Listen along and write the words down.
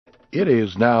It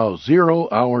is now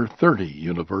 0:30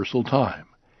 Universal Time,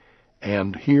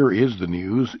 and here is the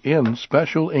news in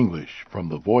special English from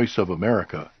the Voice of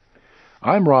America.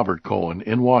 I'm Robert Cohen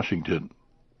in Washington.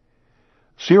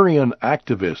 Syrian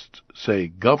activists say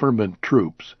government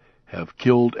troops have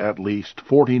killed at least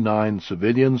 49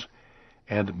 civilians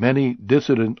and many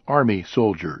dissident army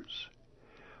soldiers.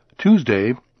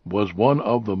 Tuesday was one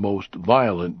of the most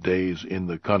violent days in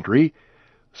the country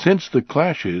since the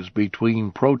clashes between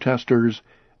protesters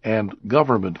and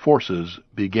government forces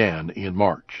began in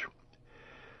March.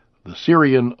 The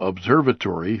Syrian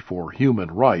Observatory for Human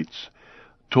Rights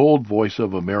told Voice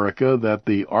of America that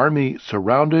the army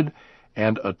surrounded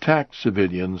and attacked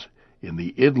civilians in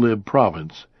the Idlib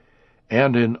province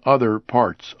and in other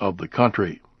parts of the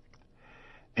country.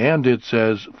 And it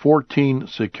says 14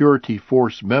 security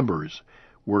force members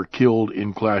were killed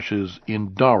in clashes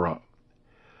in Daraa.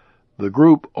 The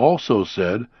group also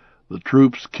said the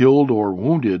troops killed or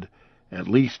wounded at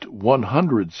least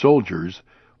 100 soldiers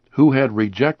who had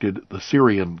rejected the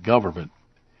Syrian government.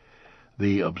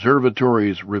 The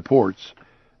observatory's reports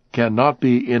cannot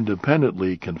be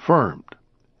independently confirmed.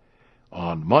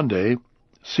 On Monday,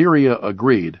 Syria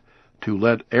agreed to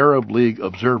let Arab League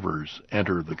observers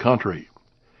enter the country.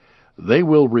 They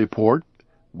will report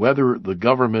whether the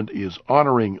government is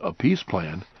honoring a peace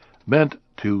plan meant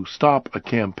to stop a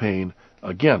campaign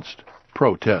against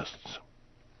protests.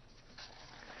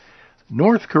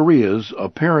 North Korea's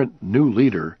apparent new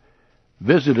leader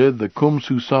visited the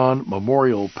Kumsusan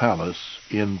Memorial Palace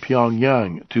in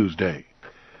Pyongyang Tuesday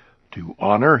to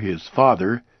honor his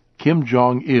father, Kim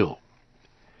Jong-il.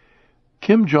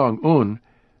 Kim Jong-un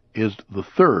is the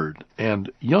third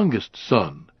and youngest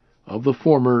son of the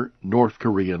former North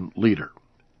Korean leader.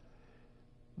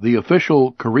 The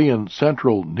official Korean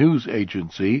Central News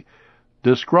Agency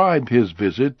described his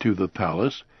visit to the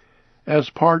palace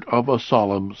as part of a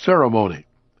solemn ceremony.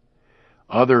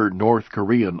 Other North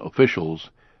Korean officials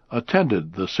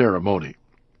attended the ceremony.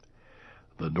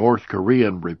 The North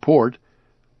Korean report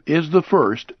is the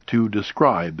first to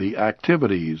describe the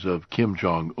activities of Kim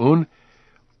Jong-un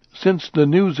since the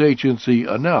news agency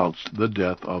announced the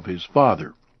death of his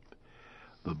father.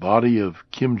 The body of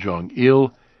Kim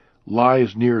Jong-il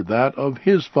lies near that of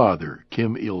his father,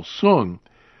 Kim Il-sung,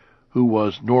 who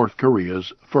was North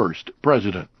Korea's first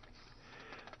president.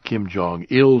 Kim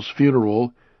Jong-il's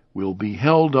funeral will be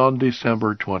held on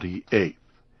December 28th.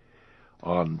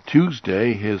 On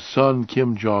Tuesday, his son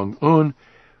Kim Jong-un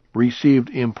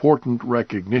received important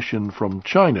recognition from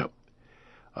China.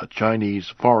 A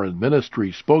Chinese foreign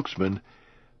ministry spokesman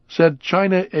said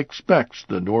China expects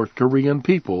the North Korean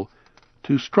people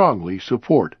to strongly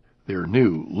support their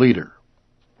new leader.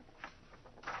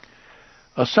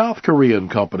 A South Korean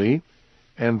company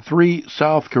and 3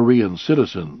 South Korean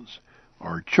citizens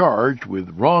are charged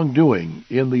with wrongdoing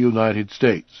in the United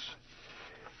States.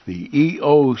 The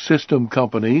EO System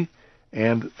Company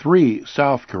and 3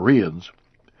 South Koreans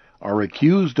are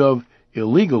accused of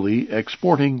illegally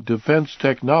exporting defense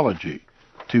technology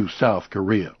to South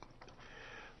Korea.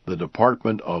 The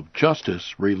Department of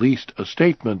Justice released a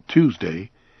statement Tuesday.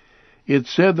 It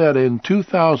said that in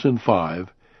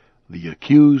 2005, the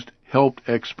accused helped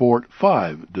export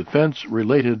 5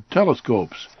 defense-related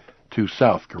telescopes to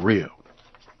South Korea.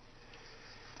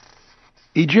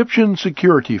 Egyptian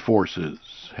security forces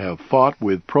have fought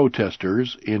with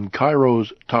protesters in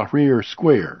Cairo's Tahrir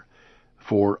Square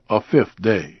for a 5th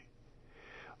day.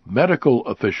 Medical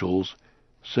officials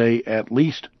say at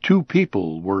least 2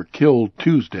 people were killed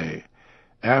Tuesday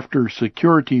after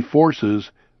security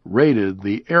forces raided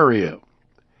the area.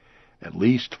 At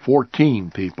least 14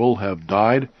 people have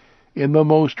died in the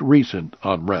most recent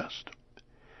unrest.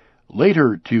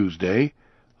 Later Tuesday,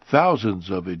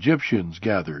 thousands of Egyptians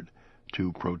gathered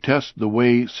to protest the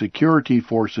way security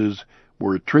forces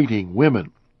were treating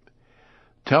women.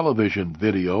 Television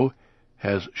video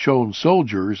has shown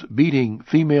soldiers beating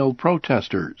female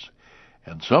protesters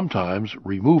and sometimes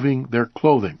removing their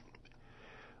clothing.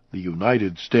 The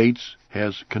United States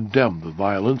has condemned the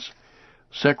violence.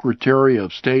 Secretary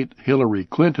of State Hillary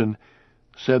Clinton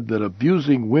said that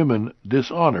abusing women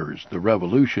dishonors the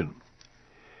revolution.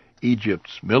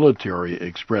 Egypt's military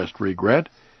expressed regret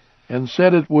and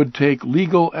said it would take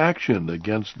legal action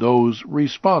against those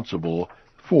responsible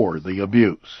for the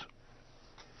abuse.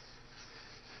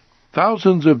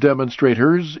 Thousands of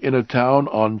demonstrators in a town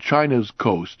on China's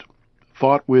coast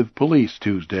fought with police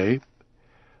Tuesday.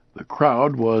 The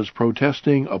crowd was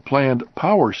protesting a planned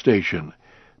power station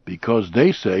because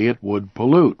they say it would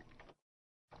pollute.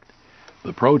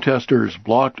 The protesters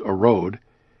blocked a road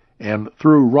and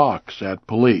threw rocks at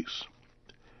police.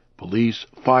 Police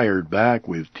fired back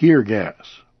with tear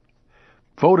gas.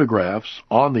 Photographs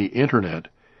on the Internet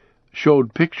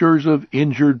showed pictures of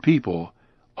injured people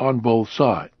on both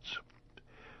sides.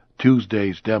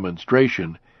 Tuesday's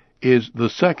demonstration is the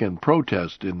second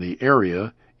protest in the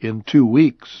area in 2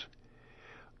 weeks.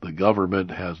 The government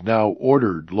has now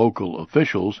ordered local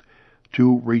officials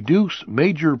to reduce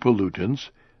major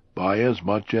pollutants by as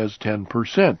much as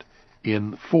 10%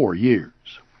 in 4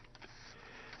 years.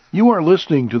 You are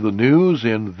listening to the news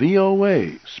in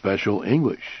VOA Special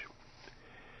English.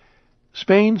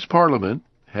 Spain's parliament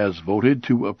has voted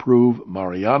to approve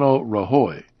Mariano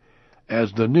Rajoy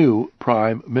as the new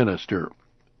prime minister.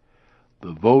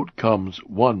 The vote comes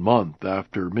 1 month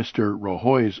after Mr.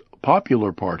 Rajoy's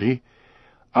Popular Party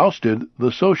ousted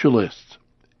the Socialists.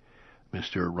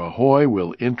 Mr. Rajoy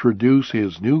will introduce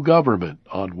his new government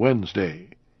on Wednesday.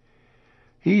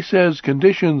 He says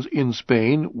conditions in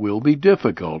Spain will be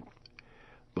difficult,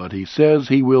 but he says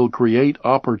he will create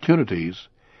opportunities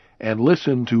and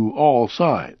listen to all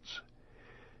sides.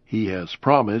 He has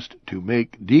promised to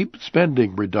make deep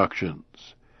spending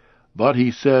reductions, but he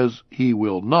says he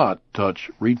will not touch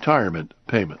retirement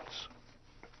payments.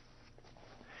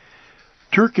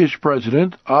 Turkish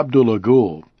President Abdullah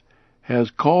Gül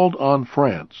has called on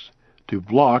France to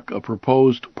block a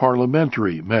proposed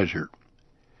parliamentary measure.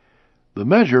 The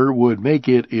measure would make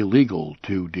it illegal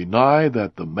to deny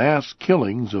that the mass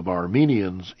killings of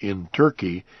Armenians in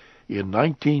Turkey in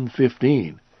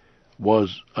 1915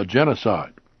 was a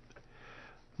genocide.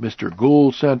 Mr.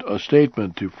 Gül sent a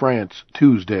statement to France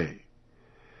Tuesday.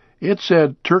 It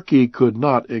said Turkey could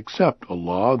not accept a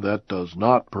law that does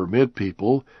not permit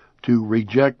people to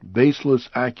reject baseless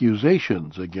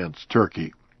accusations against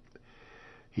Turkey.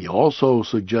 He also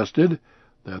suggested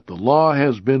that the law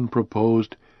has been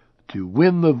proposed to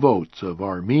win the votes of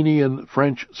Armenian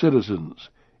French citizens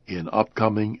in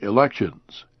upcoming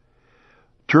elections.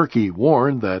 Turkey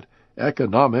warned that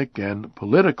economic and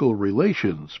political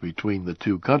relations between the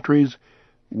two countries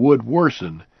would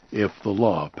worsen if the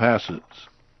law passes.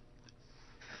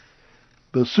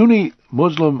 The Sunni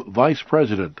Muslim vice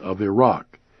president of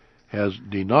Iraq has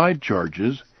denied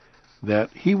charges that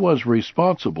he was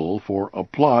responsible for a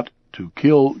plot to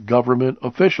kill government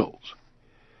officials.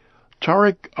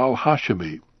 Tariq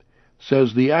al-Hashimi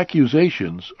says the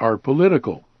accusations are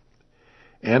political,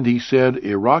 and he said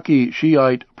Iraqi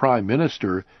Shiite Prime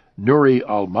Minister Nouri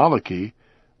al-Maliki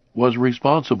was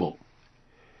responsible.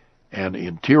 An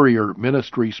Interior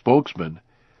Ministry spokesman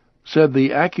said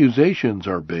the accusations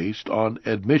are based on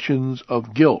admissions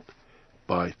of guilt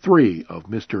by 3 of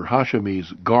Mr.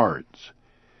 Hashemi's guards.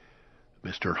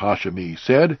 Mr. Hashemi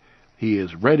said he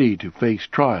is ready to face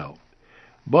trial,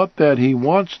 but that he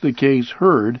wants the case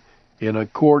heard in a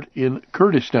court in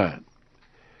Kurdistan.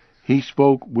 He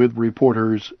spoke with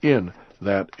reporters in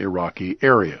that Iraqi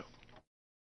area.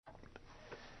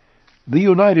 The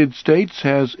United States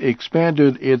has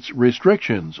expanded its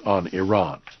restrictions on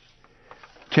Iran.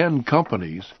 10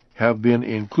 companies have been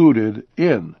included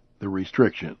in the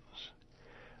restrictions.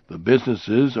 The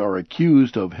businesses are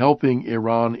accused of helping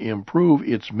Iran improve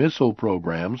its missile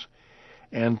programs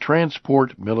and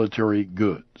transport military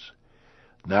goods.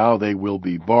 Now they will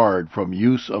be barred from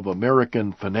use of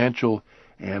American financial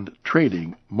and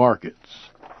trading markets.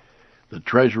 The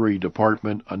Treasury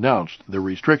Department announced the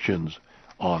restrictions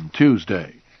on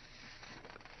Tuesday.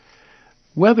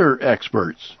 Weather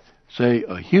experts say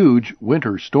a huge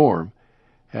winter storm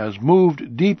has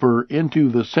moved deeper into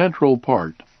the central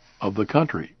part of the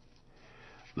country.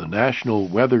 The National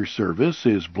Weather Service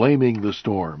is blaming the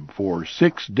storm for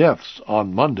 6 deaths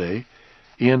on Monday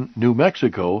in New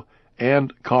Mexico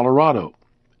and Colorado.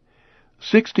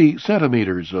 60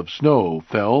 centimeters of snow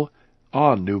fell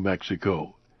on New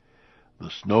Mexico.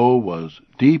 The snow was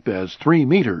deep as 3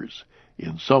 meters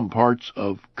in some parts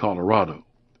of Colorado.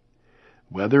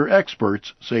 Weather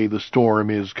experts say the storm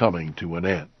is coming to an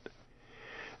end.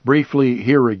 Briefly,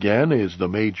 here again is the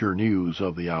major news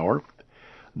of the hour.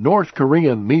 North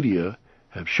Korean media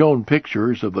have shown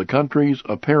pictures of the country's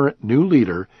apparent new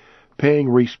leader paying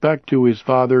respect to his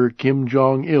father Kim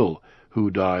Jong-il,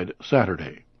 who died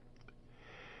Saturday.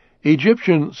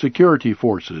 Egyptian security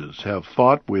forces have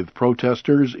fought with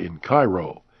protesters in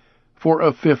Cairo for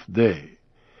a 5th day,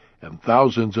 and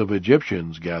thousands of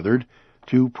Egyptians gathered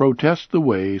to protest the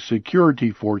way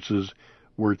security forces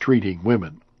were treating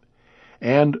women.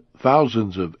 And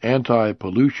thousands of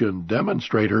anti-pollution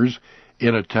demonstrators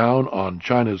in a town on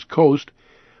China's coast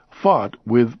fought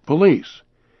with police.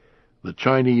 The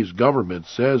Chinese government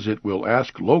says it will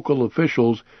ask local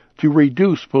officials to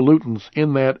reduce pollutants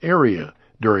in that area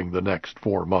during the next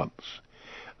 4 months.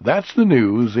 That's the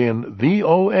news in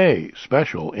VOA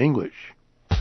Special English.